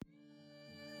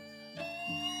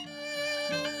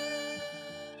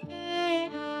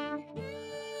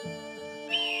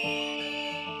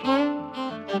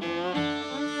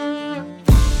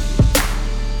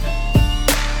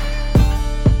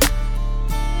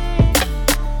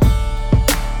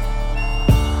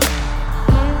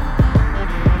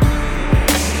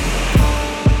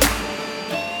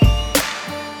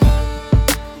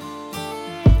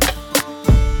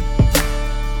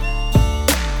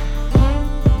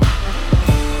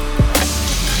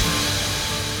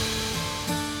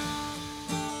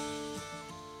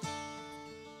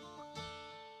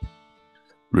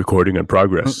Recording in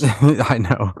progress. I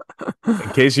know. In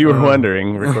case you were Uh,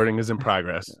 wondering, recording is in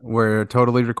progress. we're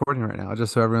totally recording right now,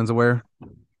 just so everyone's aware.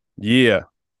 Yeah.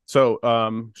 So,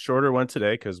 shorter one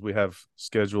today because we have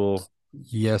schedule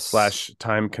Yes. slash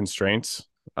time constraints.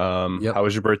 Yep. How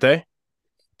was your birthday?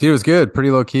 Dude, it was good.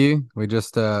 Pretty low key. We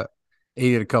just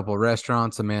ate at a couple of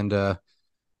restaurants. Amanda,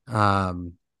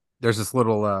 um, there's this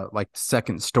little like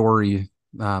second story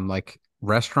like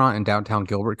restaurant in downtown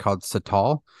Gilbert called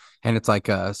Satal. And it's like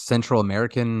a Central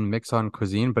American mix on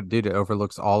cuisine, but dude, it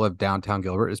overlooks all of downtown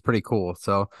Gilbert. It's pretty cool.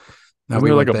 So now Isn't we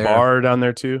there like went a there. bar down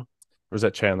there too? Or is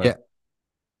that Chandler? Yeah.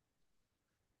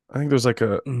 I think there's like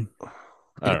a, Mm.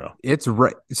 I don't know. It's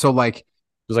right. So like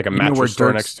There's like a you know where mattress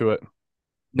store next Dirk's to it.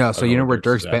 no, I so don't know you know where where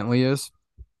Dirk's is Dirk's at. Bentley is?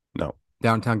 No.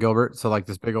 Downtown Gilbert. So like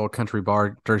this big old country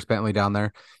bar, Dirk's Bentley down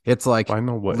there. It's Well, like I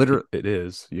know what literally it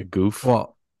is. You goof.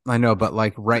 well, I know, but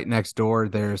like right next door,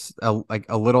 there's a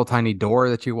little tiny door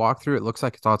that you walk through. It looks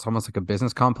like it's almost like a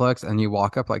business complex, and you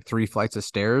walk up like three flights of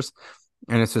stairs,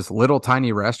 and it's this little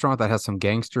tiny restaurant that has some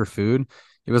gangster food.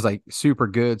 It was like super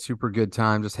good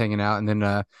time just hanging out. And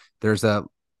then there's a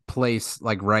place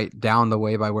like right down the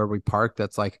way by where we parked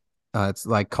that's like it's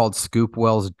like called Scoop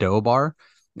Wells Dough Bar,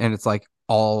 and it's like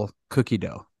all cookie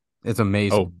dough. It's Oh,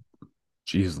 amazing.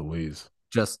 geez Louise.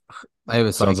 Just it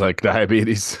was Sounds like like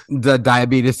diabetes. the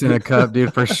diabetes in a cup,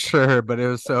 dude, for sure. But it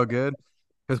was so good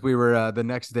because we were the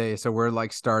next day, so we're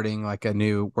like starting like a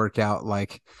new workout,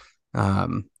 like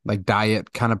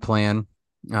diet kind of plan.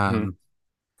 Mhm. Um,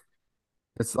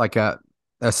 it's like a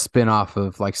spin off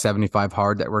of like 75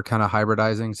 hard that we're kind of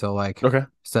hybridizing. So like Okay.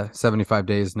 75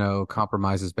 days, no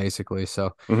compromises, basically.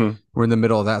 So Hmm. we're in the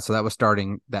middle of that. So that was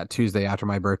starting that Tuesday after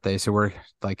my birthday. So we're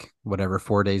like whatever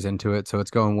 4 days into it. So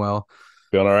it's going well.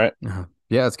 Feeling all right?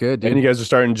 Yeah, it's good, And you dude. guys are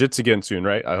starting jits again soon,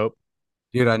 right? I hope.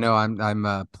 Dude, I know I'm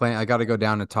playing. I got to go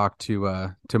down and talk to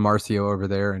Marcio over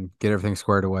there and get everything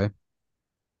squared away.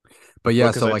 But Well, yeah,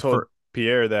 because so I like told for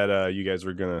Pierre that you guys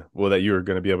were gonna, well, that you were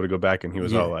gonna be able to go back, and he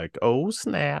was all yeah, like, "Oh,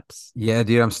 snaps!" yeah,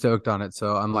 dude, I'm stoked on it.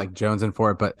 So I'm like jonesing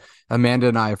for it. But Amanda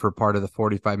and I, for part of the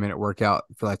 45-minute workout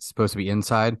for that's supposed to be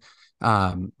inside,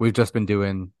 we've just been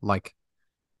doing like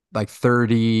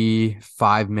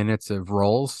 35 minutes of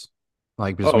rolls,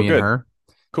 like just Oh, me and good, her, and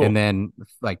cool. then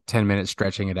like 10 minutes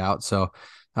stretching it out. So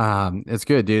it's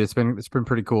good, dude. It's been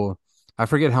pretty cool. I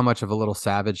forget how much of a little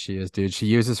savage she is, dude. She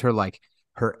uses her like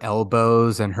her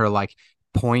elbows and her like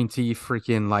pointy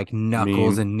freaking like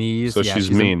knuckles Mean. and knees. So Yeah, she's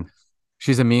mean.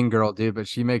 she's a mean girl, dude, but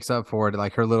she makes up for it.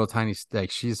 Like her little tiny like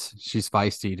she's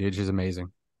feisty, dude. She's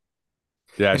amazing.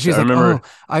 Yeah, And she's I like, "Oh,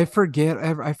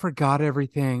 remember. I forgot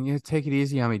everything. You know, take it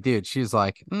easy on me, dude." She's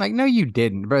like, "I'm like, no, you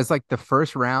didn't." But it's like the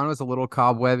first round was a little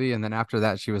cobwebby, and then after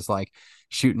that, she was like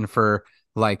shooting for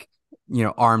like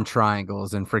arm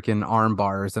triangles and freaking arm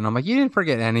bars, and I'm like, "You didn't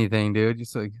forget anything, dude."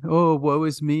 She's like, "Oh, woe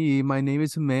is me. My name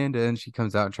is Amanda," and she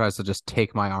comes out and tries to just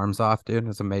take my arms off, dude.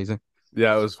 It's amazing.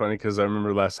 Yeah, it was funny because I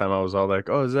remember last time I was all like,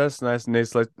 "Oh, that's nice.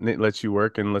 Nate lets you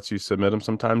work and lets you submit him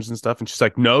sometimes and stuff." And she's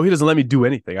like, "No, he doesn't let me do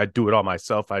anything. I do it all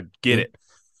myself. I get Yeah. it."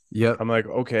 Yep. I'm like,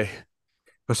 "Okay,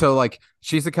 So like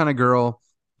she's the kind of girl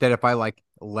that if I like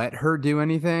let her do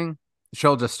anything,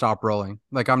 she'll just stop rolling.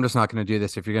 Like I'm just not going to do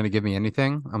this if you're going to give me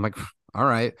anything. I'm like, all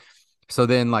right. So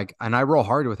then like and I roll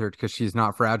hard with her because she's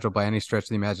not fragile by any stretch of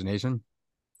the imagination.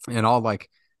 And I'll like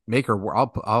make her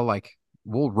I'll like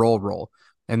we'll roll.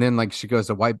 And then like she goes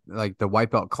to the white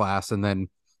belt class and then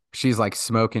she's like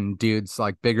smoking dudes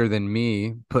like bigger than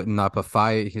me putting up a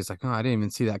fight. He's like, "Oh, I didn't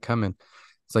even see that coming."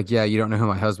 It's like, "Yeah, you don't know who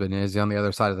my husband is. He's on the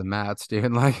other side of the mats, dude."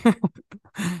 Like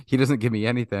he doesn't give me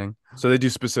anything. so they do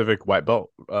specific white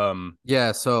belt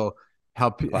Yeah, so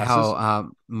how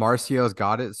classes." Marcio's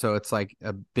got it. So it's like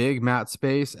a big mat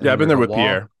space and Yeah, I've then been there's there a with wall.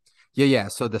 Pierre. Yeah, yeah.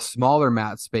 So the smaller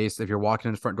mat space, if you're walking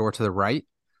in the front door to the right,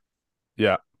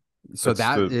 Yeah, so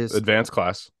that's the advanced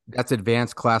class. that's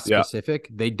advanced class Yeah, specific.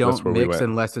 They that's don't where we mix went.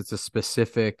 unless it's a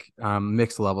specific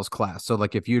mixed levels class. So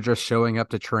like if you're just showing up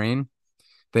to train,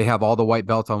 they have all the white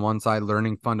belts on one side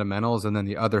learning fundamentals, and then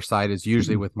the other side is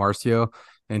usually with Marcio,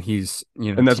 and he's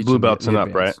And that's blue teaching belts the and up,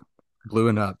 right? advanced blue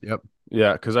and up. Yep,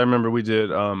 Yeah, because I remember we did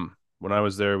when I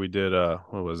was there, we did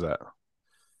what was that?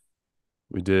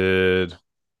 We did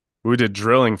we did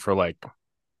drilling for like 30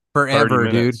 forever,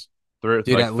 dude. minutes. Dude,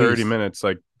 Like at 30 least. minutes,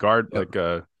 like guard Yep,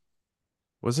 like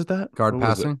was it that? guard What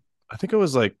was it? passing. I think it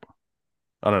was like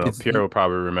I don't know, It's Pierre will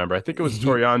probably remember. I think it was he.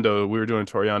 Toriando. We were doing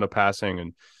Toriando passing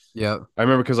and Yep, I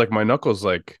remember because like my knuckles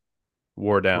like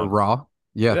wore we're down. raw.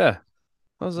 Yeah, Yeah.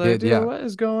 I was like, dude. dude, Yeah, what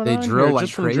is going they on drill here? like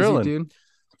Just from crazy, drilling. dude.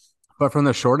 But from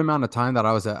the short amount of time that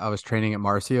I was training at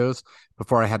Marcio's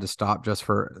before I had to stop just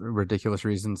for ridiculous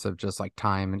reasons of just like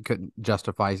time and couldn't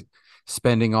justify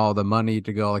spending all the money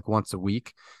to go like once a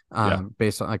week, Yeah.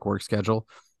 based on like work schedule.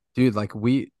 Dude, like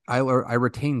I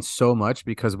retain so much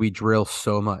because we drill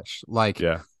so much. Like,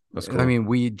 Yeah. That's I cool. mean,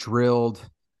 we drilled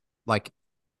like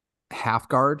half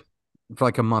guard for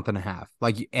like a month and a half.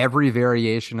 Like every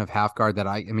variation of half guard that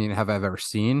I mean, have I've ever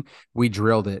seen, we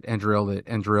drilled it and drilled it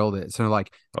and drilled it. So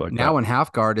like I like that. now in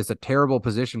half guard is a terrible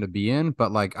position to be in, but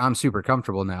like I'm super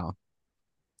comfortable now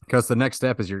because the next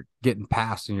step is you're getting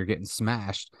passed and you're getting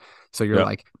smashed. So you're Yeah.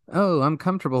 like, oh, I'm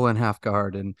comfortable in half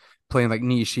guard and playing like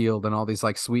knee shield and all these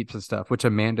like sweeps and stuff, which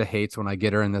Amanda hates when I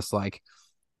get her in this like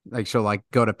she'll like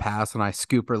go to pass and I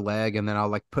scoop her leg and then I'll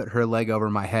like put her leg over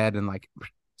my head and like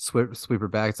sweep her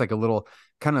back. It's like a little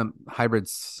kind of hybrid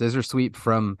scissor sweep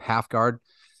from half guard,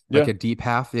 like Yeah. a deep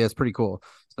half. Yeah, it's pretty cool.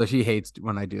 So she hates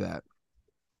when I do that.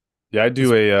 Yeah. I It's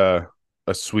do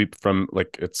a sweep from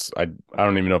like I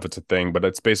don't even know if it's a thing, but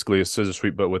it's basically a scissor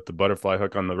sweep, but with the butterfly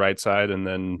hook on the right side. And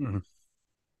then, mhm.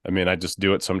 I mean, I just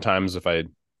do it sometimes if I,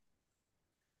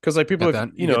 because like people, At if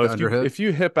the you you get know, the underhook. if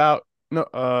you hip out, no,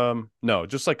 no,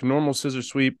 just like normal scissor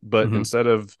sweep, but Mm-hmm. instead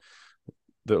of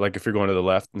like if you're going to the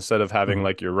left, instead of having Mm-hmm.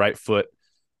 like your right foot,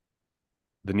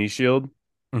 the knee shield,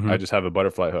 Mm-hmm. I just have a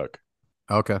butterfly hook.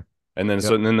 Okay. And then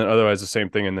so Yep. and then otherwise the same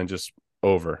thing and then just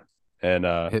over. And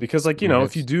because Hips like, more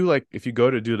if you hips. do like if you go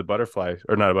to do the butterfly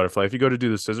or not a butterfly, if you go to do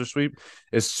the scissor sweep,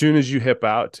 as soon as you hip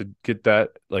out to get that,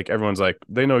 like everyone's like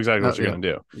they know exactly Oh what you're yeah. gonna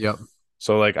do. Yep.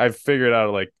 So like I've figured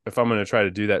out like if I'm gonna try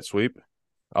to do that sweep,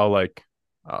 I'll like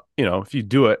if you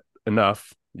do it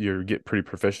enough, you get pretty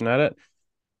proficient at it.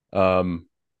 Um,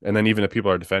 and then even if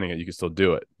people are defending it, you can still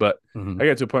do it. But Mm-hmm. I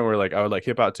get to a point where like I would like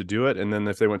hip out to do it, and then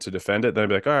if they went to defend it, then I'd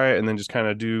be like, all right, and then just kind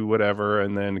of do whatever,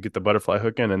 and then get the butterfly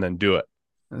hook in, and then do it.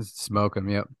 Smoke them.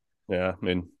 Yep. Yeah, I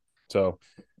mean, so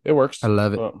it I works.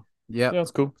 love it. But Yep. yeah,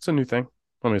 it's cool. It's a new thing.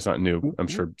 I mean, it's not new. I'm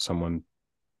sure someone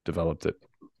developed it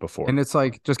before. And it's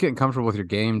like just getting comfortable with your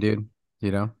game, dude.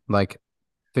 Like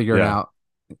figuring Yeah. out.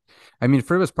 I mean,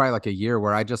 for it was probably like a year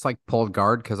where I just like pulled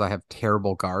guard because I have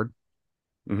terrible guard.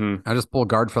 Mm-hmm. I just pulled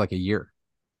guard for like a year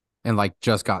and like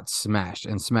just got smashed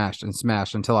and smashed and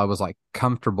smashed until I was like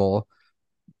comfortable,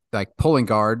 like pulling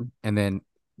guard and then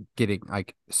getting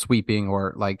like sweeping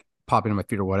or like popping on my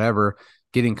feet or whatever,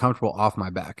 getting comfortable off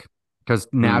my back. Because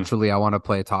Mm. naturally I want to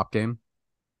play a top game.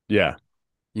 Yeah.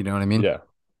 You know what I mean? Yeah.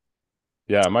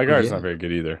 Yeah. My But guard's yeah, not very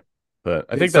good either. But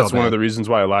I think it's so that's one of bad. the reasons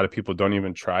why a lot of people don't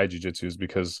even try jujitsu is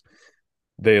because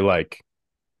they like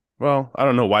well, I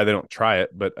don't know why they don't try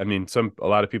it, but I mean, a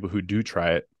lot of people who do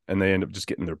try it and they end up just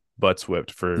getting their butts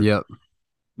whipped for Yep.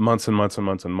 months and months and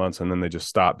months and months, and then they just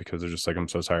stop because they're just like, I'm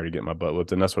so tired of getting my butt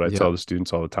whipped. And that's what I tell Yep. the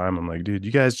students all the time. I'm like, dude,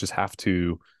 you guys just have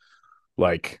to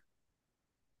like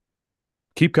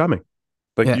keep coming.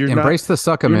 Like Yeah. Embrace the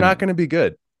suck a you're not minute. going to be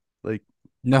good. Like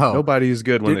No, nobody is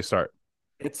good when dude, they start.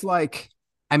 it's like,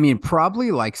 I mean,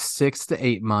 probably like 6 to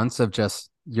 8 months of just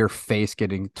your face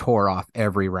getting tore off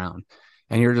every round.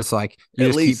 And you're just like, you At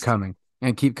just keep least. coming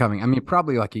and keep coming. I mean,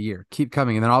 probably like a year, keep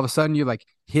coming. And then all of a sudden you like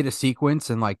hit a sequence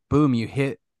and like, boom, you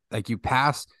hit, like you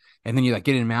pass and then you like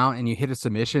get in mount and you hit a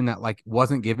submission that like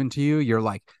wasn't given to you. You're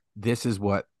like, this is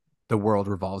what the world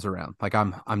revolves around. Like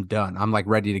I'm done. I'm like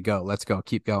ready to go. Let's go.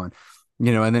 Keep going.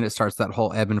 And then it starts that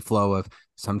whole ebb and flow of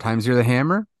sometimes you're the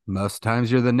hammer, most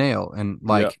times you're the nail. And Yeah.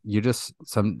 like you just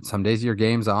some days your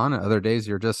game's on, other days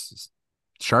you're just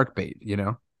shark bait.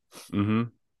 Mm-hmm.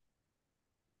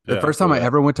 The Yeah, I first time feel I that.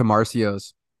 ever went to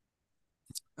Marcio's,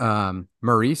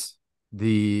 Maurice,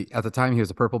 the at the time he was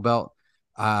a purple belt,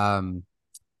 um,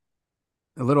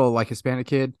 a little like Hispanic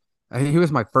kid. I think he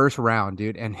was my first round,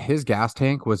 dude, and his gas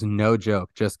tank was no joke,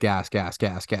 just gas, gas,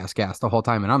 gas, gas, gas the whole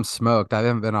time. And I'm smoked. I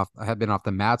had been off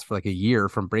the mats for like a year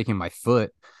from breaking my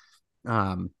foot.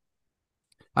 Um,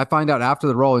 I find out after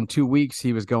the roll in 2 weeks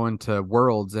he was going to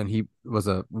Worlds and he was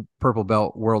a purple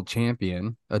belt world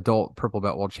champion, adult purple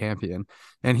belt world champion,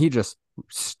 and he just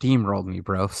steamrolled me,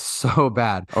 bro, so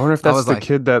bad. I wonder if I that's was the like,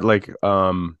 kid that like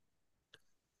I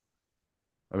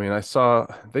mean, I saw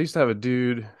they used to have a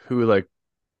dude who like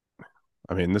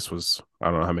I mean, this was I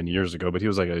don't know how many years ago, but he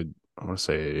was like I want to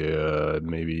say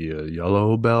maybe a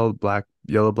yellow belt, black,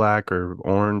 yellow, black, or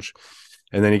orange,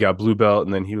 and then he got blue belt,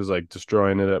 and then he was like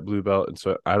destroying it at blue belt, and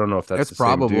so I don't know if that's it's the same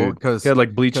probable dude. He had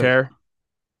like bleach because hair.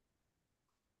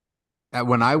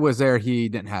 when I was there, he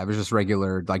didn't have it was just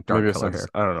regular like dark Maybe it's color not. hair.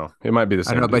 I don't know. It might be the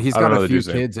I same know, but dude. he's I don't got a know the few dude's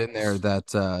name. kids in there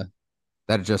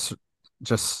that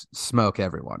just smoke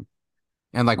everyone.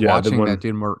 And like Yeah, the watching that one.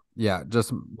 dude more, yeah,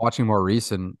 just watching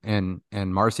Maurice and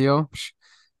Marcio,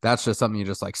 That's just something you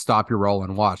just like stop your roll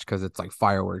and watch because it's like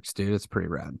fireworks, dude. It's pretty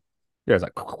rad. Yeah, it's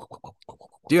like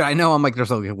Dude, I know I'm like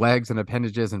there's like legs and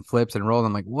appendages and flips and rolls.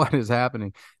 I'm like, what is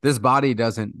happening? This body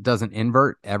doesn't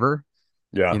invert ever.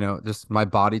 yeah. Just my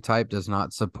body type does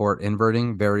not support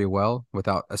inverting very well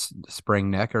without a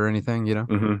sprained neck or anything.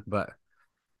 Hmm. But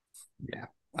yeah,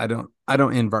 I don't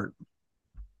invert.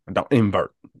 I don't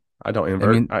invert. I don't I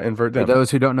invert. mean, I invert for them.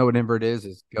 those who don't know what invert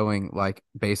is going like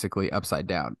basically upside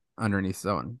down underneath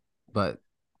someone. But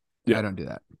Yeah. I don't do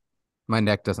that. My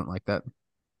neck doesn't like that.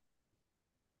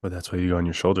 But that's why you go on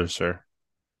your shoulders, sir.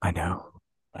 I know.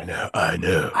 I know. I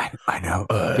know. I know.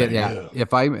 I Yeah. know.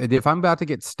 If I'm about to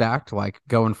get stacked, like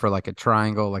going for like a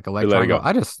triangle, like a You leg let it triangle, go.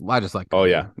 I just let Oh go,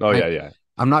 yeah. dude. Oh yeah. Yeah.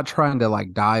 I'm not trying to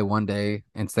like die one day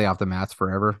and stay off the mats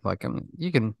forever. Like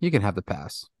you can have the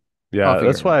pass. I'll Yeah. figure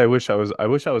That's it why out. I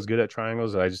wish I was good at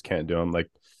triangles and I just can't do them. Like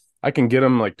I can get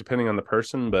them like depending on the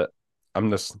person, but I'm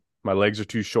just my legs are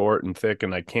too short and thick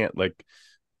and I can't like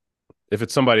if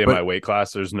it's somebody in my But weight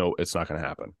class, it's not gonna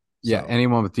happen. yeah, So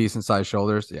anyone with decent sized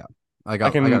shoulders, yeah. I I got I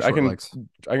can got I short can legs.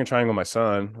 I can triangle my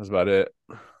son. That's about it.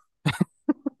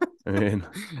 I mean,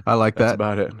 I like that's that.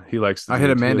 about it. He likes to I hit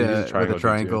do he's a Amanda with a triangle dude too.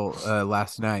 triangle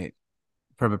last night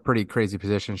from a pretty crazy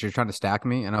position. She was trying to stack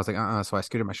me, and I was like, So I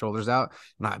scooted my shoulders out,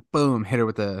 and I boom hit her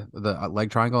with the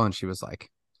leg triangle, and she was like,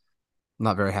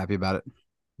 not very happy about it.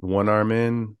 One arm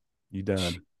in, you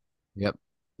done. Yep,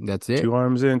 that's it. Two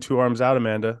arms in, two arms out,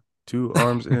 Amanda. Two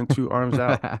arms in, two arms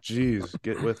out. Jeez,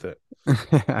 get with it.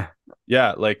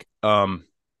 Yeah, like I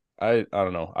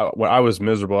don't know. When I was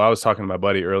miserable, I was talking to my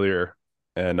buddy earlier,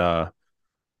 and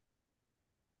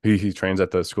he trains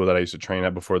at the school that I used to train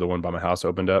at before the one by my house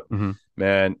opened up, Hmm.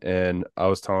 man. And I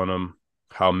was telling him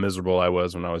how miserable I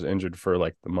was when I was injured for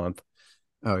like the month,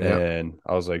 Oh yeah, and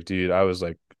I was like, dude, I was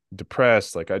like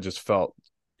depressed, like I just felt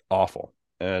awful,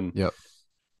 and yep.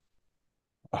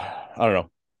 I don't know.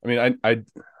 I mean,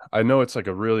 I know it's like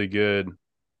a really good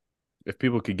if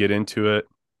people could get into it,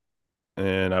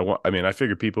 and I mean, I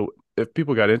figure people if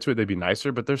people got into it, they'd be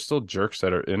nicer, but there's still jerks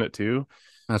that are in it too,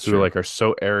 That's who true. like are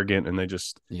so arrogant and they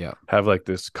just Yeah, have like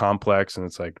this complex, and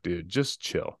it's like, dude, just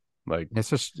chill. Like, it's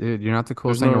just dude, you're not the there's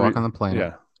coolest thing no to walk on the planet.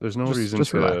 yeah, there's no Just reason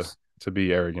just relax. to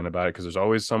be arrogant about it because there's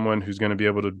always someone who's going to be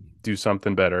able to do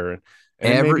something better, and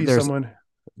Every maybe someone.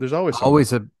 There's always someone.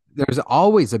 always a there's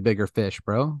always a bigger fish,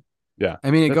 bro. Yeah,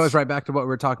 I mean, it goes that's right back to what we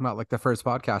were talking about, like the first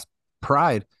podcast.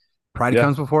 Pride, pride yeah,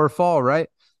 comes before a fall, right?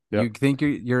 yeah. You think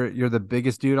you're the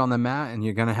biggest dude on the mat, and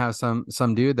you're gonna have some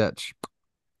dude that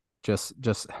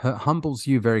just humbles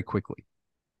you very quickly.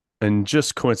 And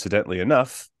just coincidentally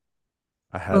enough,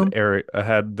 Boom. I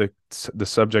had the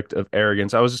subject of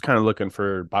arrogance. I was just kind of looking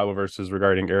for Bible verses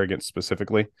regarding arrogance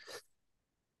specifically.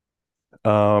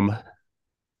 Um,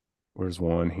 where's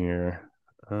one here?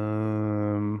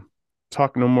 Um,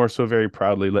 talk no more so very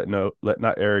proudly. Let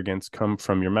not arrogance come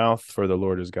from your mouth. For the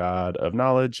Lord is God of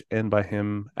knowledge, and by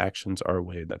Him actions are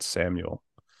weighed. That's Samuel,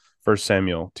 1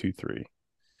 Samuel 2:3.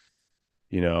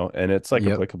 And it's like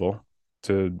Yep. applicable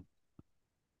to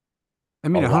I a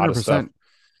mean, lot of stuff. 100%.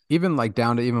 Even like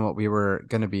down to even what we were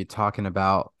going to be talking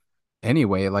about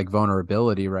anyway, like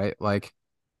vulnerability, right? Like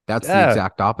that's the Yeah,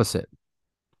 exact opposite,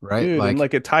 right? dude, and Like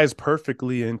like it ties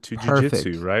perfectly into jujitsu,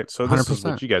 perfect. right? So this is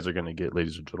what 100%. you guys are going to get,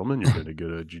 ladies and gentlemen. You're going to get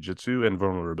a jujitsu and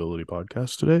vulnerability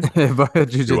podcast today. You're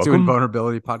Jiu-jitsu and welcome.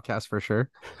 vulnerability podcast for sure.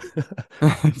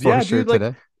 For Yeah, sure dude, like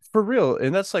today. for real.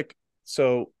 And that's like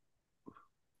so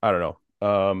I don't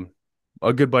know.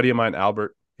 A good buddy of mine,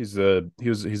 Albert, he's a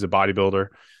bodybuilder.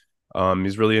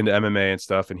 He's really into MMA and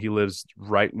stuff, and he lives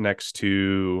right next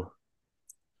to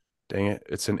dang it,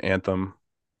 it's an Anthem.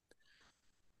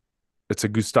 It's a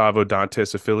Gustavo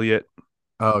Dantes affiliate.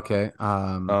 Oh, okay.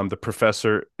 The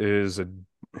professor is a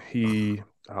he.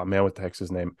 Oh man, what the heck's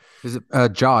his name? Is it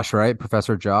Josh, right?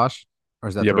 Professor Josh? Or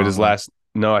is that Yeah, the but wrong his one? last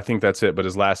no, I think that's it. But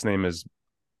his last name is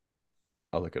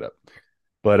I'll look it up.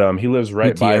 But he lives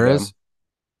right by Gutierrez? them.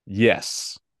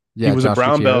 Yes, he Yeah, was a Josh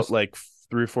brown belt Gutierrez. like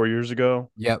 3 or 4 years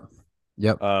ago. Yep.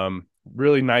 Yep.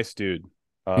 Really nice dude.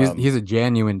 He's a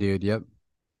genuine dude. Yep.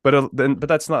 But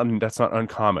that's not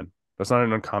uncommon. That's not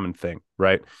an uncommon thing,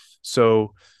 right?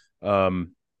 So,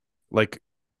 um, like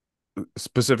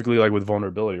specifically like with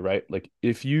vulnerability, right? Like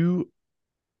if you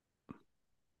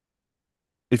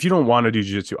don't want to do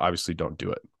jiu-jitsu, obviously don't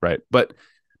do it, right? But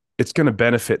it's going to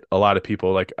benefit a lot of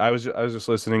people. Like I was just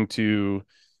listening to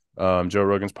Joe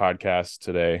Rogan's podcast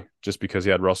today just because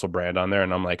he had Russell Brand on there,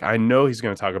 and I'm like, I know he's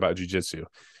going to talk about jiu-jitsu,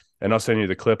 and I'll send you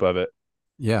the clip of it.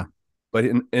 Yeah. But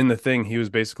in the thing, he was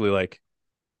basically like,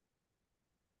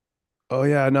 "Oh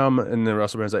yeah, no," and then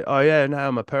Russell Brand's like, "Oh yeah, now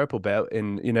I'm a purple belt,"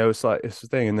 and it's like it's the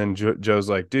thing. And then Joe's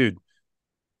like, "Dude,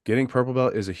 getting purple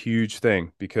belt is a huge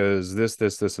thing because this,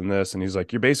 and this. And he's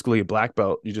like, you're basically a black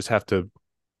belt. You just have to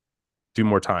do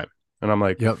more time. And I'm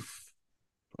like, Yep.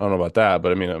 I don't know about that,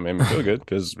 but I mean, it made me feel good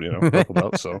because, purple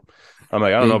belt. So I'm like,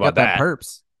 I Yeah, don't know you about got that that,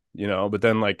 perps. but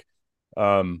then like,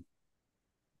 um,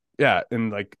 yeah.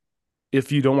 And like,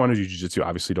 if you don't want to do jujitsu,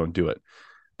 obviously don't do it.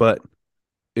 But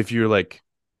if you're like,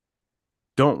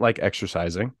 don't like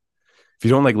exercising, if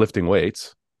you don't like lifting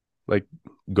weights, like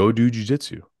go do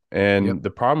jujitsu. Yep. And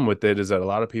the problem with it is that a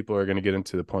lot of people are going to get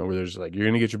into the point where there's like, you're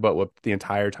going to get your butt whooped the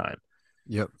entire time.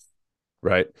 Yep.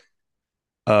 Right.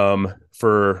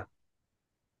 For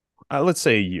let's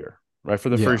say a year, right? For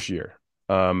the Yeah. first year,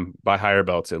 by higher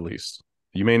belts at least.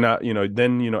 You may not,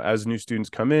 then as new students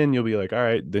come in, you'll be like, all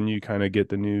right, then you kind of get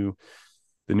the new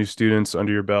students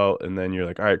under your belt, and then you're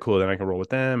like, all right, cool, then I can roll with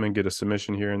them and get a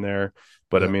submission here and there.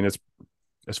 But I Yep. mean, it's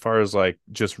as far as like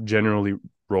just generally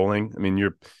rolling, I mean,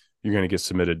 you're gonna get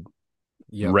submitted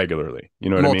Yep. regularly. You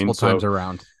know what I mean? Multiple times So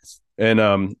around. and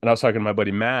I was talking to my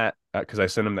buddy Matt because I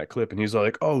sent him that clip, and he's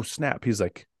like, "Oh snap!" He's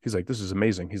like, "This is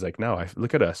amazing." He's like, "Now I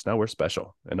look at us. Now we're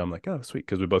special." And I'm like, "Oh sweet,"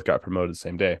 because we both got promoted the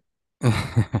same day.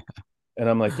 And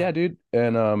I'm like, "Yeah, dude."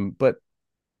 And but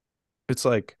it's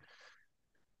like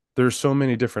there's so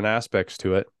many different aspects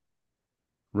to it,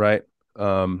 right?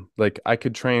 Like I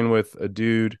could train with a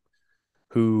dude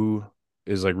who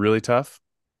is like really tough,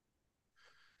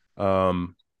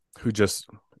 um, who just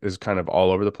is kind of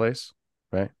all over the place,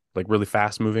 right? Like really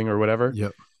fast moving or whatever.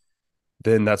 Yep.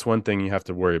 Then that's one thing you have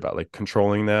to worry about, like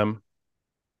controlling them,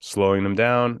 slowing them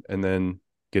down, and then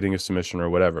getting a submission or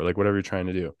whatever, like whatever you're trying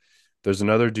to do. There's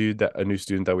another dude that a new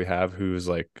student that we have who's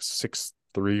like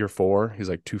 6'3" or 6'4". He's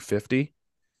like 250.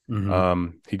 Hmm.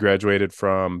 He graduated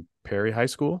from Perry High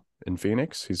School in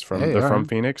Phoenix. Hey, They're all from right.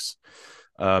 Phoenix.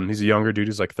 He's a younger dude.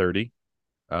 He's like 30.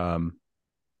 Um,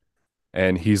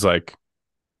 and he's like,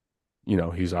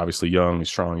 he's obviously young, he's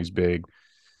strong, he's big,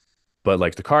 but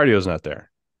like the cardio's not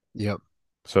there. Yep.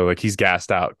 So like he's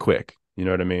gassed out quick. You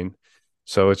know what I mean?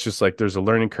 So it's just like there's a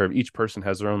learning curve. Each person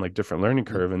has their own like different learning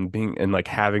Yep. curve, and being and like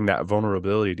having that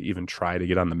vulnerability to even try to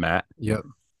get on the mat Yep.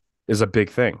 is a big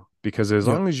thing, because as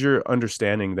Yep. long as you're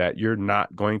understanding that you're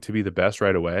not going to be the best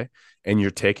right away, and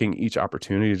you're taking each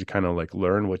opportunity to kind of like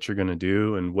learn what you're going to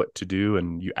do and what to do,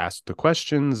 and you ask the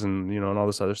questions and and all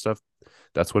this other stuff,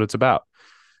 that's what it's about.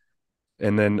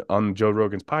 And then on Joe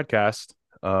Rogan's podcast,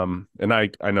 and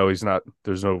I know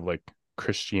there's no like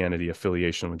Christianity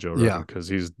affiliation with Joe Rogan Yeah. because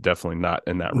he's definitely not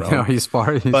in that No, realm. he's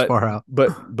But far out.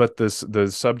 the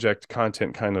subject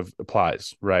content kind of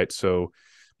applies, right? So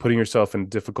putting yourself in a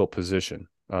difficult position,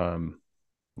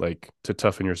 like to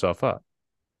toughen yourself up.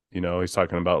 He's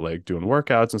talking about like doing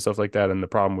workouts and stuff like that. And the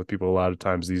problem with people a lot of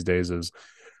times these days is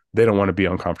they don't want to be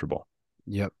uncomfortable.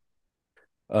 Yep.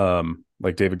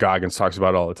 Like David Goggins talks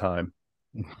about all the time,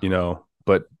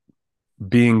 but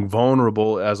being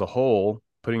vulnerable as a whole,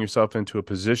 putting yourself into a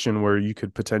position where you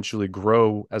could potentially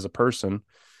grow as a person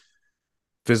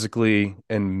physically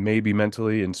and maybe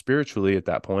mentally and spiritually at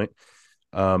that point.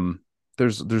 Um,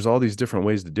 there's all these different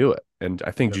ways to do it. And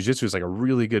I think Yep. jujitsu is like a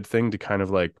really good thing to kind of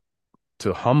like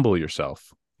to humble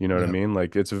yourself. You know what I Yep. mean?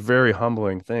 Like it's a very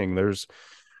humbling thing. There's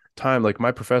time, like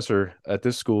my professor at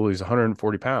this school, he's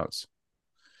 140 pounds,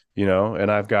 and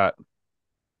I've got,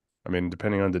 I mean,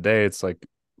 depending on the day, it's like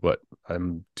what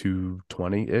I'm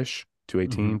 220 ish, Hmm.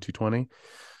 218, 220.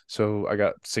 So I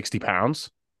got 60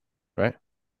 pounds, right?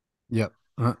 Yep.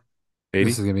 This 80,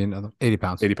 is gonna be another 80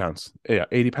 pounds. 80 pounds. Yeah,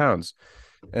 80 pounds.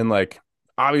 And like,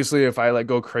 obviously, if I like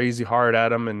go crazy hard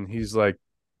at him and he's like,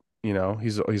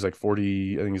 he's like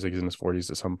 40, I think he's in his 40s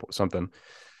at something,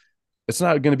 it's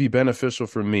not going to be beneficial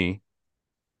for me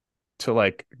to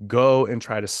like go and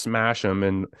try to smash him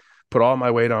and put all my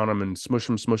weight on him and smush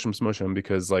him,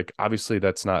 because like obviously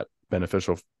that's not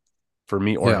beneficial for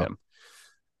me or Yeah. him.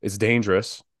 It's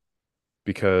dangerous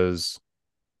because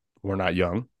we're not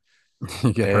young,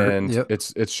 You get hurt. and Yep.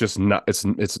 it's just not,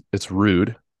 it's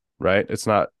rude, right? It's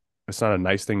not a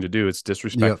nice thing to do. It's Yep.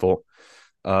 disrespectful.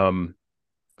 Um,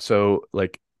 so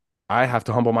like I have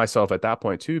to humble myself at that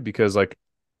point too, because like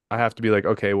I have to be like,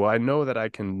 okay, well, I know that I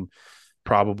can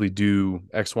probably do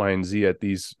X, Y, and Z at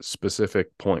these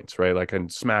specific points, right? Like I can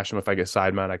smash him if I get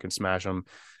side mount, I can smash him.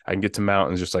 I can get to mount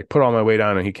and just like put all my weight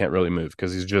on, and he can't really move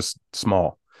because he's just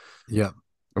small. Yep.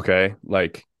 Okay.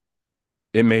 Like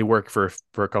it may work for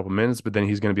a couple minutes, but then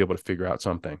he's going to be able to figure out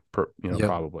something, Yep.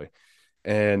 probably.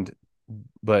 And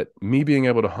but me being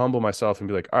able to humble myself and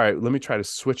be like, all right, let me try to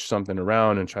switch something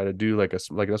around and try to do like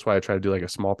that's why I try to do like a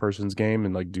small person's game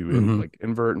and like do Hmm. like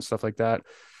invert and stuff like that.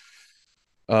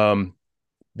 Um,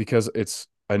 because it's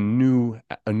a new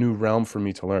realm for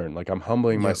me to learn. Like I'm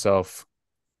humbling Yep. myself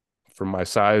for my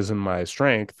size and my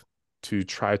strength to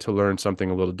try to learn something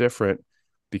a little different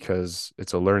because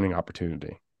it's a learning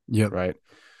opportunity. Yep. Right.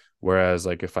 Whereas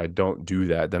like if I don't do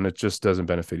that, then it just doesn't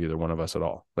benefit either one of us at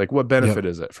all. Like what Yep. benefit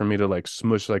is it for me to like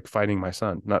smush like fighting my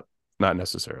son? Not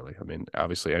necessarily. I mean,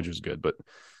 obviously Andrew's good, but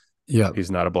Yep.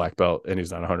 he's not a black belt and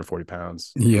he's not 140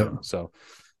 pounds, Yep. So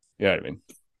you know what I mean?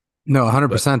 No, But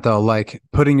 100% though, like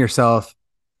putting yourself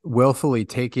willfully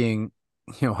taking,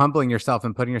 humbling yourself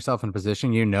and putting yourself in a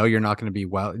position you're not going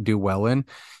to do well in.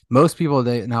 Most people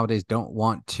nowadays don't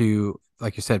want to,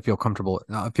 like you said, feel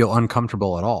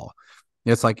uncomfortable at all.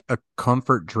 It's like a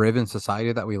comfort driven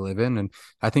society that we live in. And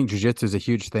I think jujitsu is a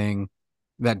huge thing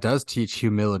that does teach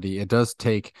humility. It does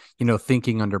take,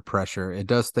 thinking under pressure. It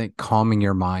does think calming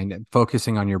your mind and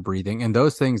focusing on your breathing and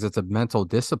those things. It's a mental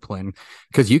discipline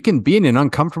because you can be in an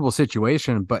uncomfortable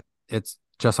situation, but it's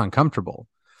just uncomfortable.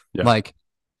 yeah, Like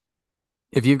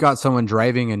if you've got someone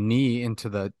driving a knee into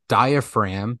the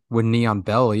diaphragm with knee on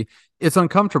belly, it's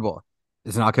uncomfortable.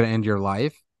 It's not going to end your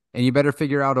life. And you better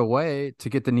figure out a way to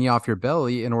get the knee off your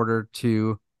belly in order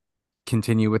to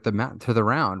continue with the mat to the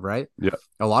round, right? yeah,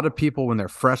 A lot of people, when they're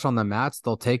fresh on the mats,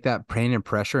 they'll take that pain and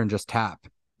pressure and just tap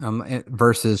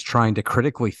versus trying to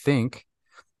critically think,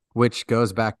 which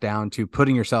goes back down to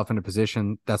putting yourself in a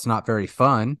position that's not very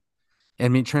fun. I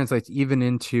mean, translates even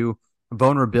into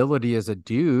vulnerability as a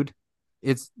dude.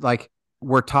 It's like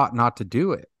we're taught not to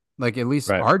do it. Like at least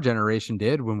right, our generation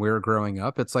did when we were growing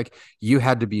up. It's like you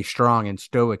had to be strong and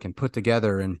stoic and put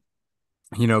together and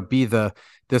be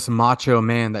this macho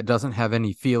man that doesn't have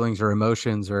any feelings or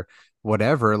emotions or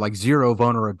whatever, like zero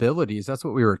vulnerabilities. That's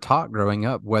what we were taught growing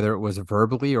up, whether it was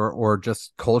verbally or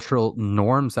just cultural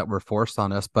norms that were forced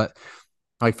on us. But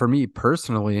like for me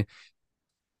personally,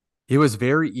 it was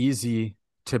very easy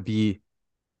to be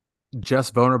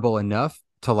just vulnerable enough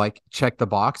to like check the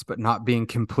box, but not being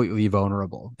completely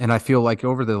vulnerable. And I feel like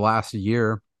over the last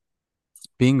year,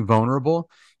 being vulnerable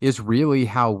is really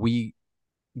how we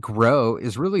grow,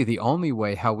 is really the only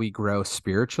way how we grow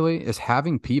spiritually, is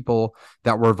having people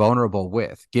that we're vulnerable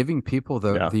with, giving people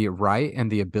yeah, the right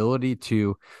and the ability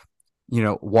to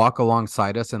walk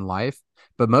alongside us in life.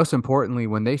 But most importantly,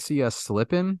 when they see us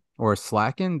slipping or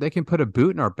slacking, they can put a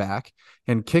boot in our back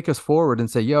and kick us forward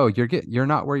and say, yo, you're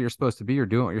not where you're supposed to be. You're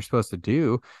doing what you're supposed to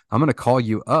do. I'm going to call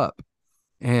you up.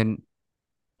 And,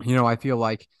 I feel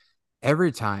like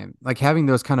every time, like having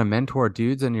those kind of mentor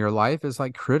dudes in your life is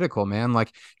like critical, man.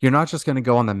 Like you're not just going to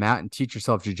go on the mat and teach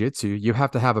yourself jujitsu. You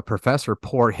have to have a professor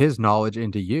pour his knowledge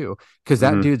into you because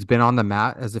that mm-hmm, dude's been on the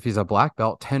mat as if he's a black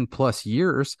belt 10 plus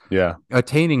years, yeah,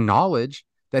 attaining knowledge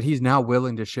that he's now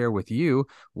willing to share with you.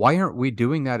 Why aren't we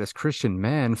doing that as Christian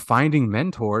men, finding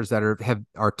mentors that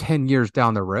are 10 years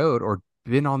down the road or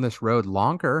been on this road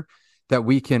longer that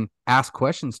we can ask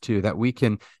questions to, that we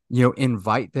can,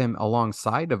 invite them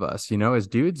alongside of us, as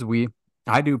dudes,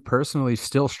 I do personally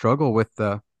still struggle with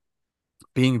the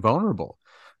being vulnerable,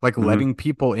 like mm-hmm, letting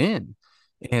people in.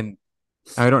 And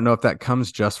I don't know if that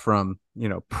comes just from,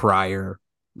 prior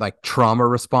like trauma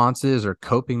responses or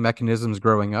coping mechanisms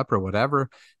growing up or whatever.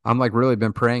 I'm like really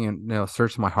been praying and,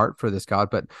 searching my heart for this, God.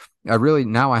 But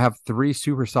now I have 3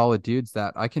 super solid dudes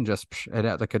that I can just,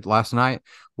 like last night,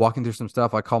 walking through some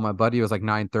stuff. I called my buddy. It was like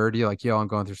 9:30, like, yo, I'm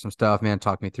going through some stuff, man.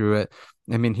 Talk me through it.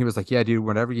 I mean, he was like, yeah, dude,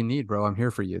 whatever you need, bro, I'm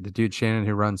here for you. The dude, Shannon,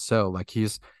 who runs like,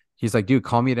 he's like, dude,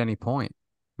 call me at any point.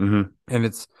 mm-hmm, And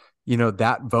it's,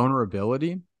 that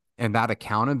vulnerability and that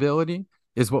accountability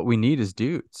is what we need as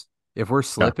dudes. If we're yeah,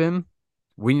 slipping,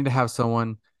 we need to have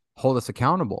someone hold us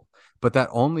accountable. But that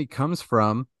only comes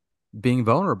from being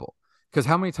vulnerable. Because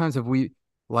how many times have we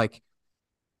like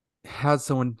had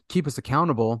someone keep us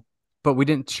accountable, but we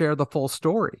didn't share the full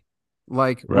story?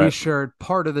 Like we right, shared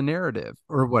part of the narrative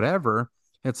or whatever.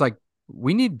 It's like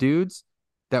we need dudes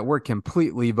that we're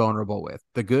completely vulnerable with,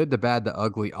 the good, the bad, the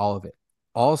ugly, all of it.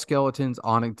 All skeletons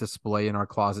on a display in our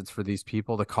closets for these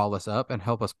people to call us up and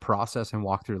help us process and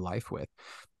walk through life with.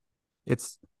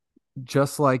 It's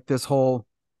just like this whole,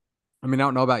 I mean, I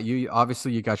don't know about you.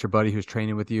 Obviously, you got your buddy who's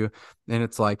training with you, and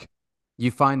it's like you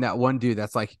find that one dude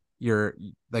that's like your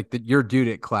dude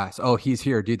at class. Oh, he's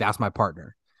here, dude. That's my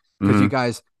partner. Because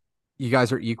mm-hmm, you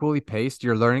guys are equally paced.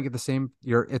 You're learning at the same.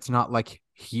 It's not like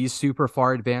he's super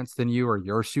far advanced than you or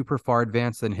you're super far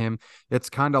advanced than him. It's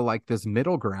kind of like this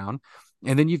middle ground.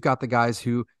 And then you've got the guys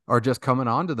who are just coming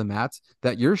onto the mats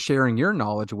that you're sharing your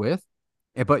knowledge with,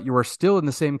 but you are still in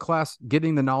the same class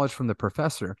getting the knowledge from the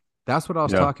professor. That's what I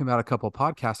was yeah, talking about a couple of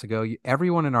podcasts ago.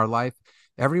 Everyone in our life,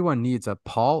 everyone needs a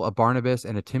Paul, a Barnabas,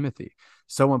 and a Timothy.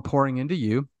 Someone pouring into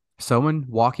you, someone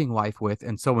walking life with,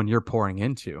 and someone you're pouring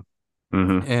into.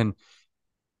 mm-hmm, And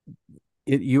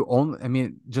you only, I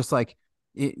mean, just like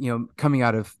coming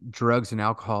out of drugs and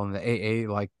alcohol and the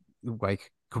AA,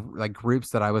 like groups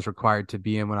that I was required to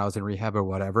be in when I was in rehab or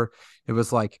whatever, it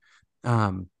was like,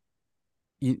 um,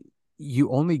 you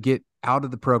you only get out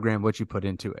of the program what you put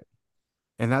into it.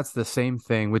 And that's the same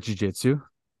thing with jujitsu.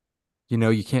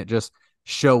 You can't just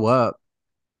show up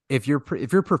if your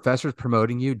professor's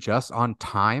promoting you just on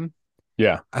time.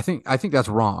 Yeah. I think that's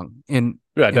wrong Yeah, in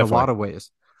a lot definitely. of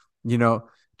ways. You know,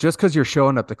 just because you're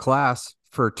showing up to class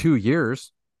for 2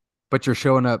 years, but you're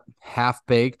showing up half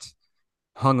baked,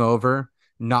 hungover,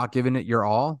 not giving it your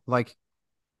all, like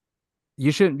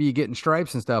you shouldn't be getting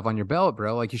stripes and stuff on your belt,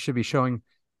 bro. Like you should be showing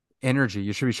energy.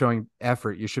 You should be showing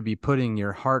effort. You should be putting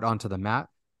your heart onto the mat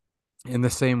in the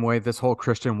same way this whole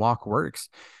Christian walk works.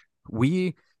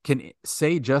 We can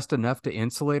say just enough to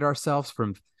insulate ourselves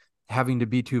from having to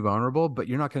be too vulnerable, but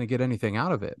you're not going to get anything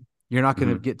out of it. You're not going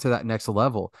to Hmm. get to that next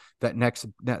level, that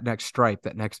next stripe,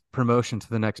 that next promotion to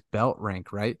the next belt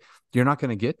rank, right? You're not going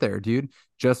to get there, dude.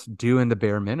 Just doing the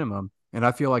bare minimum. And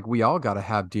I feel like we all got to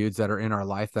have dudes that are in our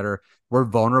life that are we're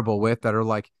vulnerable with that are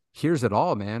like, here's it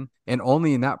all, man. And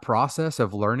only in that process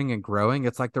of learning and growing,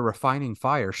 it's like the refining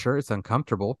fire. Sure, it's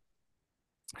uncomfortable,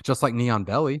 just like Neon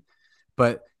Belly,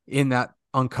 but in that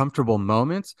uncomfortable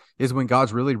moments is when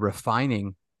God's really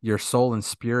refining your soul and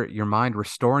spirit, your mind,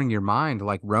 restoring your mind,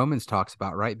 like Romans talks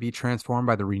about, right? Be transformed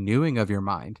by the renewing of your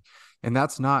mind. And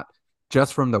that's not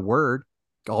just from the word,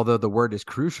 although the word is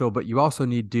crucial, but you also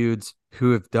need dudes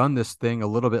who have done this thing a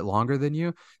little bit longer than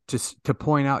you to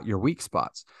point out your weak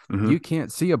spots. Hmm. You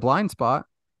can't see a blind spot.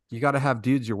 You got to have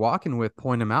dudes you're walking with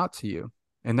point them out to you.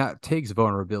 And that takes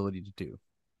vulnerability to do.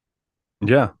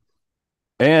 Yeah.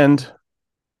 And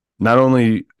not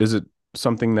only is it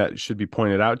something that should be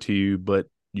pointed out to you, but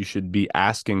you should be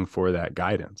asking for that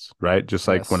guidance, right? Just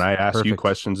like when Yes. I ask you Perfect.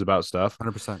 questions about stuff,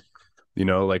 100%.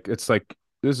 like it's like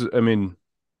this is, I mean,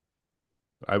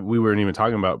 we weren't even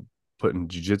talking about putting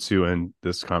jujitsu in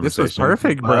this This was conversation,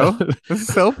 perfect, but bro. This is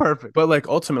so perfect. but like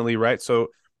ultimately, right? So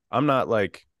I'm not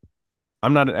like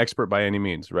I'm not an expert by any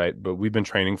means, right? But we've been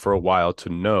training for a while to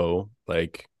know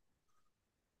like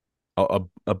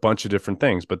a bunch of different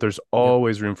things, but there's Yep.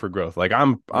 always room for growth. Like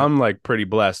I'm Yep. I'm like pretty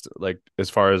blessed, like as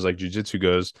far as like jujitsu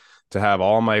goes, to have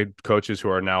all my coaches who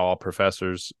are now all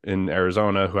professors in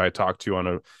Arizona who I talk to on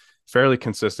a fairly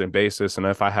consistent basis. And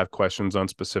if I have questions on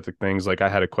specific things, like I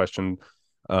had a question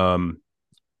um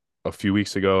a few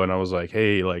weeks ago and I was like,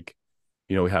 hey, like,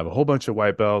 we have a whole bunch of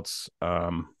white belts.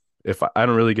 If I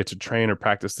don't really get to train or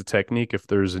practice the technique if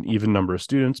there's an even number of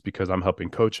students because I'm helping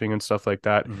coaching and stuff like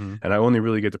that. Mm-hmm. And I only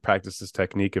really get to practice this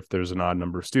technique if there's an odd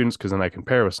number of students because then I can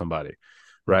pair with somebody,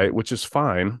 Mm-hmm. right? Which is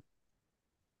fine.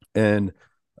 And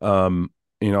um,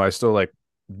 I still like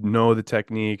know the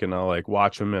technique and I'll like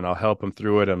watch them and I'll help them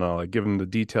through it and I'll like give them the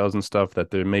details and stuff that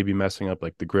they may be messing up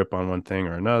like the grip on one thing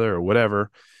or another or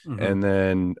whatever. Mm-hmm. And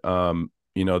then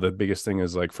the biggest thing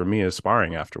is like for me is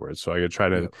sparring afterwards. So I try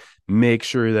to Yep. make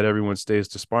sure that everyone stays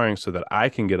to sparring so that I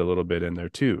can get a little bit in there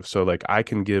too. So like I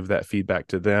can give that feedback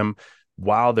to them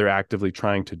while they're actively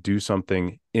trying to do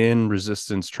something in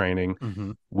resistance training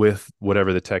Mm-hmm. with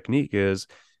whatever the technique is,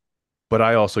 but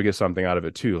I also get something out of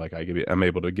it too. Like I'm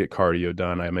able to get cardio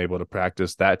done. I'm able to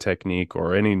practice that technique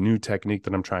or any new technique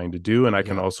that I'm trying to do. And I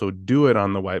can Yep. also do it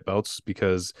on the white belts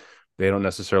because they don't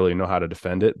necessarily know how to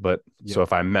defend it. But so Yep.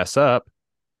 if I mess up,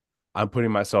 I'm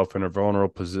putting myself in a vulnerable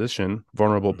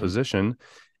Mm-hmm. position.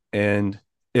 And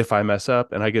if I mess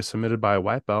up and I get submitted by a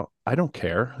white belt, I don't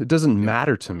care. It doesn't Yep.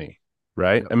 matter to me.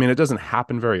 Right. Yep. I mean, it doesn't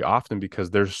happen very often because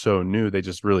they're so new. They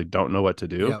just really don't know what to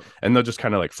do. Yep. And they'll just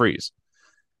kind of like freeze.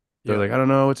 They're Yep. like, I don't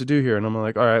know what to do here. And I'm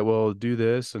like, all right, well, do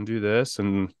this and do this.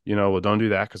 And, well, don't do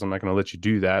that because I'm not going to let you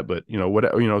do that. But,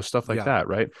 what, stuff like Yeah. that.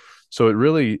 Right. So it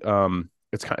really,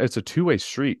 it's a two-way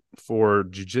street for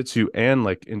jujitsu and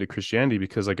like into Christianity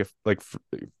because like, if like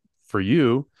for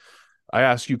you, I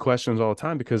ask you questions all the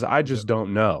time because I just Yep.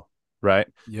 don't know. Right.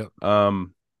 Yep.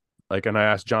 Um, like, and I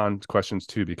ask John questions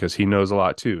too because he knows a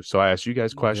lot too. So I ask you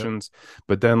guys Yep. questions,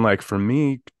 but then like for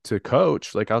me to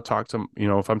coach, like I'll talk to,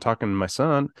 if I'm talking to my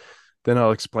son, then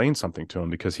I'll explain something to him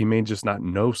because he may just not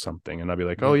know something. And I'll be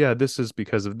like, oh, Yep. yeah, this is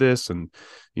because of this. And,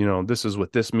 this is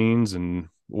what this means and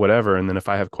whatever. And then if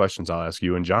I have questions, I'll ask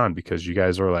you and John because you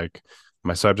guys are like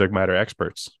my subject matter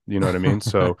experts. You know what I mean?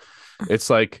 So it's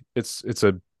like,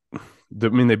 I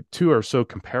mean, the two are so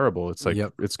comparable. It's like,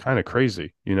 Yep. it's kind of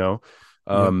crazy, Yep.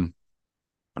 Um,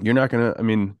 you're not going to, I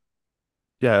mean,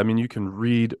 yeah, I mean, you can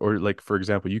read or like, for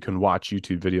example, you can watch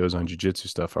YouTube videos on jujitsu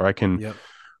stuff, or I can Yep.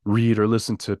 read or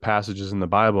listen to passages in the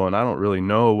Bible and I don't really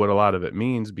know what a lot of it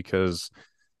means because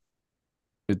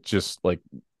it just like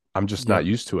I'm just not Yep.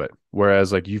 used to it.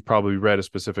 Whereas like you've probably read a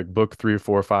specific book three or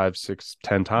four, five, six,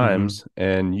 10 Mm-hmm. times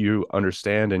and you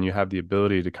understand and you have the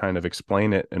ability to kind of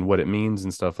explain it and what it means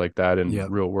and stuff like that in Yep.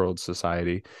 real world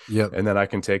society. Yep. And then I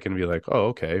can take and be like, oh,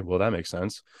 okay, well, that makes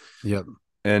sense. Yep.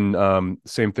 And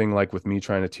same thing like with me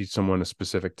trying to teach someone a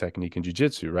specific technique in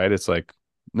jujitsu, right? It's like,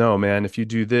 no, man, if you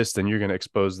do this, then you're going to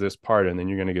expose this part and then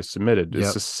you're going to get submitted. It's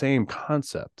Yep. the same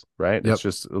concept, right? It's Yep.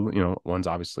 just, one's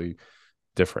obviously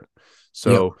different. Yep.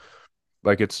 So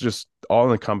like it's just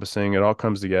all encompassing. It all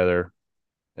comes together.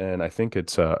 And I think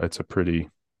it's a pretty,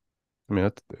 I mean,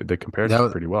 they compared That it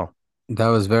was pretty well. that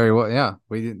was very well. Yeah,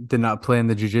 we did not plan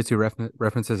the jujitsu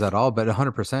references at all, but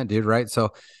 100%, dude. Right.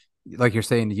 So, like you're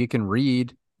saying, you can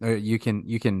read or you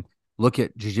can look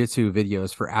at jujitsu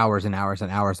videos for hours and hours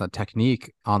and hours on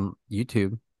technique on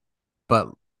YouTube, but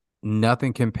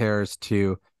nothing compares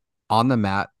to on the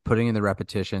mat, putting in the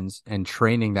repetitions and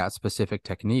training that specific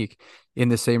technique in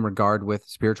the same regard with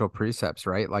spiritual precepts,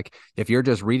 right? Like if you're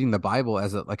just reading the Bible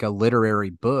as like a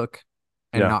literary book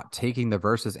and Yeah. not taking the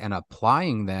verses and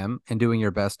applying them and doing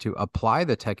your best to apply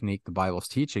the technique the Bible's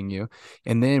teaching you.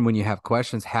 And then when you have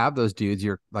questions, have those dudes,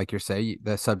 you're like you're saying,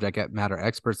 the subject matter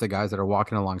experts, the guys that are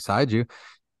walking alongside you,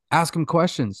 ask them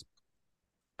questions.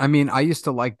 I mean, I used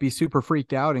to like be super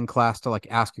freaked out in class to like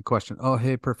ask a question. Oh,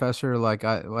 hey, professor, like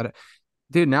what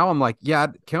dude, now I'm like, yeah,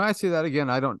 can I see that again?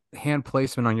 I don't hand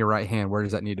placement on your right hand. Where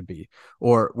does that need to be?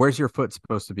 Or where's your foot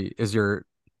supposed to be? Is your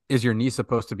knee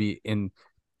supposed to be in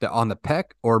the on the pec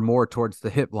or more towards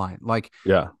the hip line? Like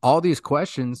Yeah. all these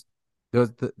questions,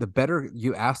 the better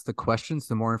you ask the questions,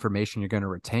 the more information you're going to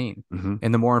retain. Mm-hmm.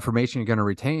 And the more information you're going to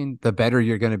retain, the better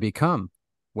you're going to become,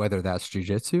 whether that's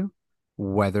jujitsu,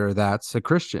 whether that's a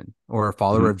Christian or a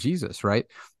follower Mm-hmm. of Jesus, right?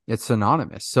 It's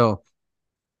synonymous. So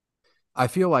I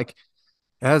feel like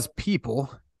as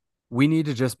people, we need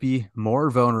to just be more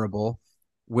vulnerable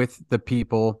with the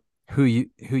people who you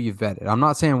vetted. I'm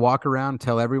not saying walk around,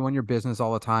 tell everyone your business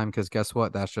all the time, because guess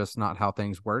what? That's just not how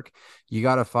things work. You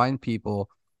got to find people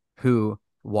who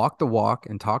walk the walk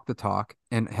and talk the talk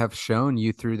and have shown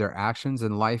you through their actions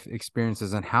and life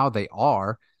experiences and how they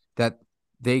are that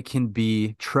they can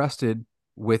be trusted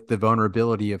with the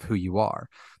vulnerability of who you are.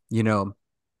 You know,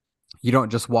 you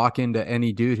don't just walk into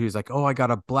any dude who's like, "Oh, I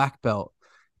got a black belt.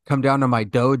 Come down to my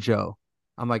dojo."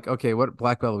 I'm like, "Okay, what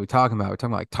black belt are we talking about? We're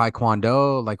talking about like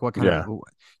taekwondo, like what kind of?" Yeah.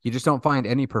 You just don't find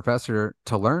any professor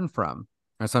to learn from,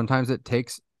 and sometimes it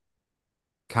takes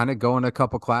kind of going a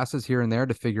couple classes here and there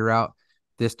to figure out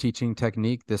this teaching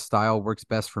technique, this style works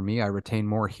best for me. I retain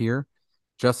more here.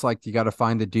 Just like you got to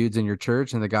find the dudes in your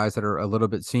church and the guys that are a little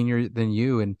bit senior than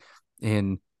you and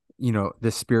in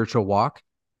this spiritual walk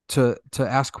to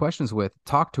ask questions with,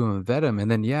 talk to him, vet him, and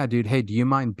then yeah, dude, hey, do you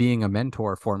mind being a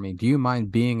mentor for me? Do you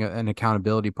mind being an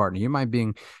accountability partner? You mind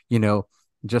being, you know,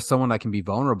 just someone I can be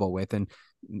vulnerable with? And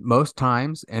most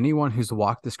times, anyone who's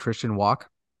walked this Christian walk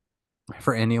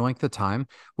for any length of time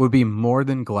would be more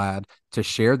than glad to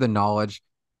share the knowledge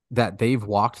that they've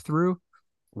walked through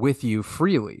with you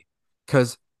freely.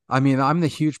 Because I mean, I'm the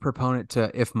huge proponent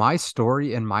to if my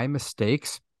story and my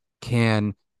mistakes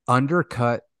can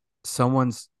undercut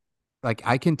someone's, like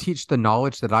I can teach the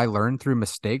knowledge that I learned through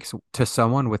mistakes to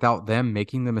someone without them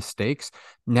making the mistakes.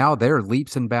 Now they're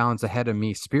leaps and bounds ahead of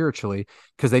me spiritually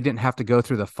because they didn't have to go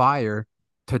through the fire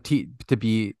to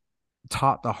be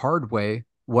taught the hard way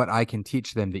what I can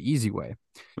teach them the easy way.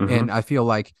 Mm-hmm. And I feel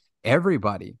like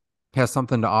everybody has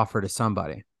something to offer to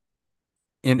somebody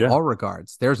in Yeah. all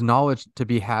regards. There's knowledge to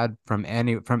be had from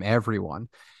everyone.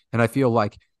 And I feel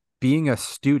like being a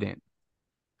student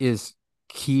is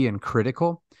key and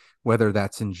critical, whether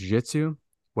that's in jiu-jitsu,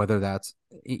 whether that's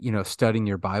studying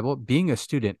your Bible, being a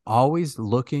student, always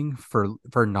looking for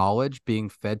knowledge being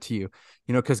fed to you,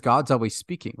 because God's always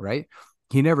speaking, right?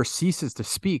 He never ceases to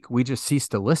speak. We just cease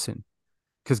to listen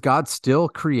because God's still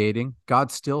creating,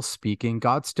 God's still speaking,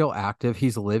 God's still active.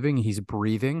 He's living, he's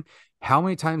breathing. How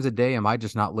many times a day am I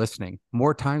just not listening?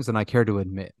 More times than I care to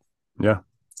admit. Yeah.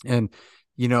 And,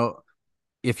 you know,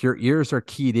 if your ears are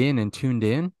keyed in and tuned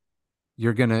in,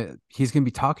 he's gonna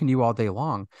be talking to you all day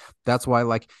long. That's why,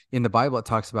 like in the Bible, it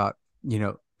talks about,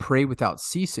 pray without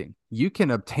ceasing. You can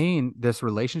obtain this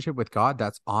relationship with God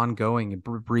that's ongoing and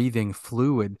breathing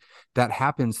fluid that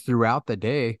happens throughout the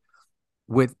day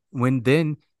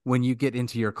when you get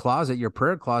into your closet, your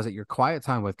prayer closet, your quiet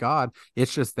time with God,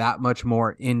 it's just that much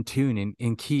more in tune and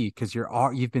in key because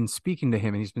you've been speaking to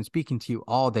him and he's been speaking to you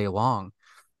all day long.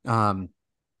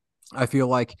 I feel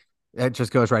like it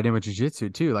just goes right in with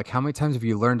jujitsu too. Like how many times have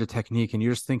you learned a technique and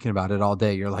you're just thinking about it all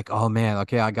day? You're like, oh man,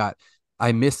 okay,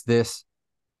 I missed this,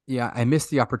 yeah, I missed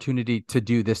the opportunity to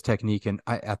do this technique and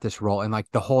at this role. And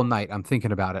like the whole night, I'm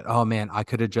thinking about it. Oh man, I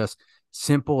could have just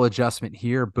simple adjustment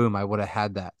here. Boom, I would have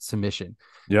had that submission.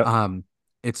 Yep. Um,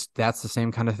 that's the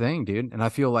same kind of thing, dude. And I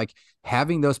feel like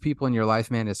having those people in your life,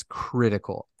 man, is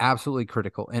critical, absolutely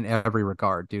critical in every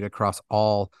regard, dude, across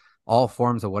all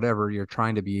forms of whatever you're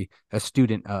trying to be a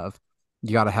student of.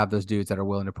 You got to have those dudes that are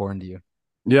willing to pour into you.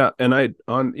 Yeah. And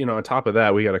on top of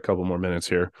that, we got a couple more minutes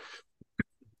here.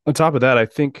 On top of that, I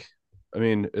think, I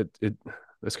mean,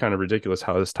 it's kind of ridiculous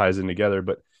how this ties in together,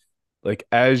 but like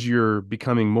as you're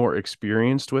becoming more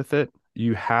experienced with it,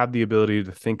 you have the ability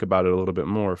to think about it a little bit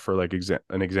more. For like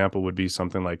an example would be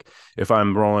something like if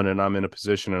I'm rolling and I'm in a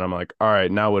position and I'm like, all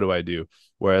right, now what do I do?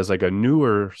 Whereas like a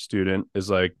newer student is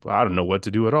like, well, I don't know what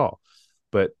to do at all.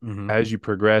 But Mm-hmm. as you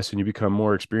progress and you become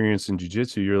more experienced in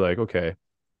jiu-jitsu, you're like, okay,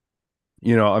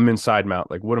 I'm in side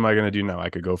mount. Like, what am I going to do now? I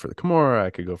could go for the Kimura. I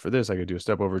could go for this. I could do a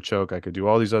step over choke. I could do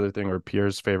all these other things, or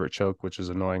Pierre's favorite choke, which is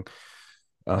annoying.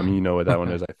 You know what that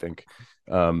one is, I think.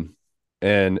 Um,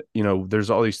 and there's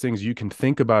all these things you can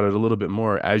think about it a little bit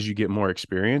more as you get more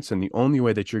experience. And the only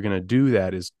way that you're going to do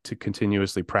that is to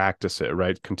continuously practice it,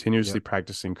 right? Continuously Yep.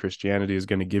 practicing Christianity is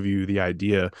going to give you the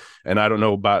idea. And I don't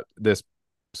know about this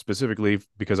specifically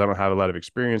because I don't have a lot of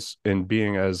experience in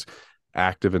being as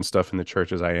active and stuff in the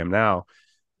church as I am now.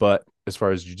 But as far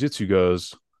as jujitsu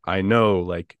goes, I know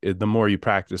like the more you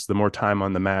practice, the more time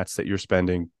on the mats that you're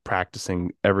spending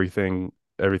practicing everything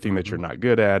that Mm-hmm. you're not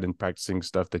good at and practicing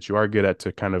stuff that you are good at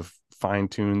to kind of fine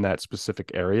tune that specific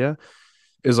area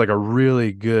is like a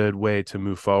really good way to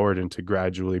move forward and to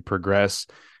gradually progress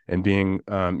and being,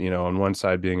 on one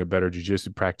side being a better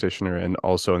jujitsu practitioner and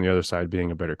also on the other side being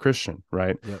a better Christian,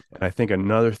 right? Yep. And I think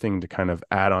another thing to kind of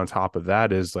add on top of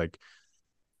that is like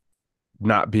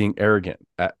not being arrogant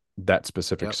at that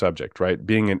specific Yep. subject, right?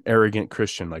 Being an arrogant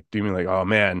Christian, like doing like, oh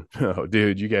man, oh,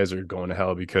 dude, you guys are going to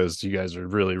hell because you guys are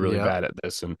really, really Yep. bad at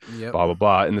this and Yep. blah, blah,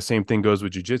 blah. And the same thing goes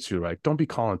with jujitsu, like don't be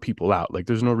calling people out. Like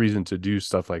there's no reason to do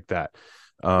stuff like that.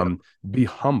 Yep. Be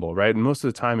humble, right? And most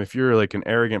of the time, if you're like an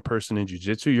arrogant person in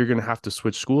jujitsu, you're going to have to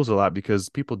switch schools a lot because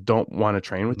people don't want to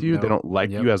train with you. They Nope. don't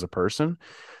like Yep. you as a person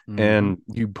Mm-hmm. and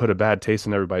you put a bad taste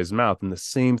in everybody's mouth. And the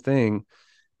same thing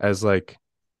as like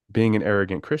being an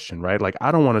arrogant Christian, right? Like,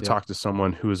 I don't want to Yep. talk to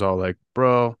someone who is all like,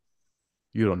 bro,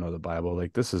 you don't know the Bible.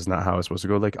 Like, this is not how it's supposed to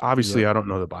go. Like, obviously, Yep. I don't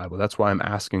know the Bible. That's why I'm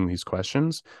asking these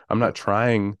questions. I'm not Yep.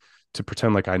 trying to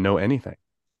pretend like I know anything.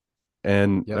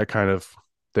 And Yep. that kind of,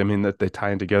 I mean, that they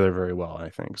tie in together very well, I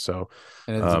think. So,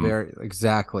 And it's um, very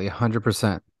exactly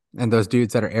 100%. And those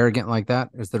dudes that are arrogant like that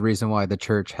is the reason why the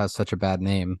church has such a bad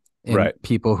name in right.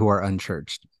 people who are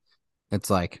unchurched. It's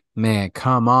like, man,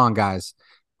 come on, guys.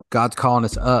 God's calling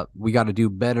us up. We got to do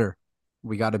better.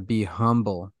 We got to be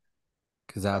humble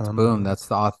because that's boom. Humble That's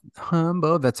the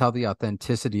humble. That's how the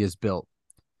authenticity is built,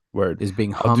 word. is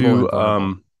being I'll humble do, and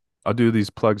vulnerable. I'll do these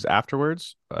plugs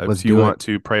afterwards. Let's If you do it. want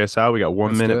to pray us out, we got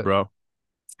one Let's do minute, it. bro.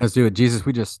 Let's do it. Jesus,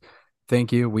 we just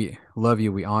thank you. We love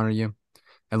you. We honor you.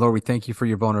 And Lord, we thank you for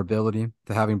your vulnerability,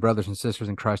 to having brothers and sisters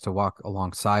in Christ to walk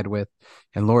alongside with.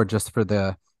 And Lord, just for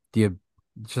the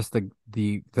just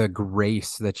the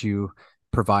grace that you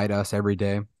provide us every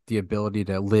day, the ability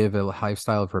to live a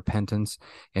lifestyle of repentance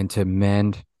and to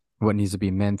mend what needs to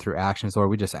be mended through actions. Lord,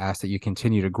 we just ask that you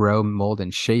continue to grow, mold,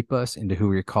 and shape us into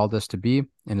who you called us to be.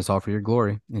 And it's all for your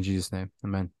glory. In Jesus' name.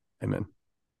 Amen. Amen.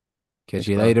 Catch Thanks,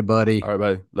 you bro. later, buddy. All right,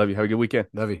 buddy. Love you. Have a good weekend.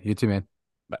 Love you. You too, man.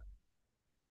 Bye.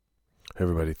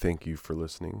 Everybody, thank you for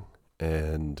listening.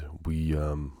 And we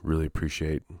really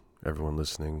appreciate everyone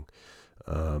listening.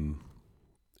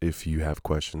 If you have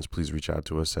questions, please reach out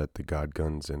to us at the God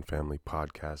Guns and Family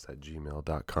Podcast at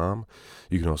gmail.com.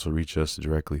 You can also reach us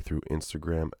directly through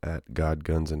Instagram at God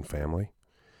Guns and Family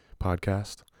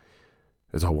Podcast.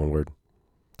 It's all one word.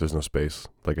 There's no space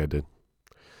like I did.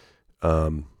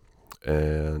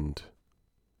 And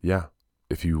yeah,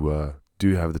 if you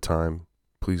do have the time,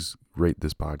 please rate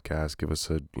this podcast. Give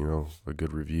us a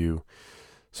good review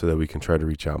so that we can try to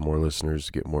reach out more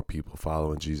listeners, get more people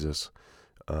following Jesus,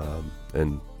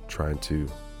 and trying to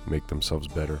make themselves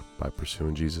better by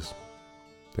pursuing Jesus.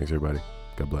 Thanks, everybody.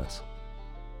 God bless.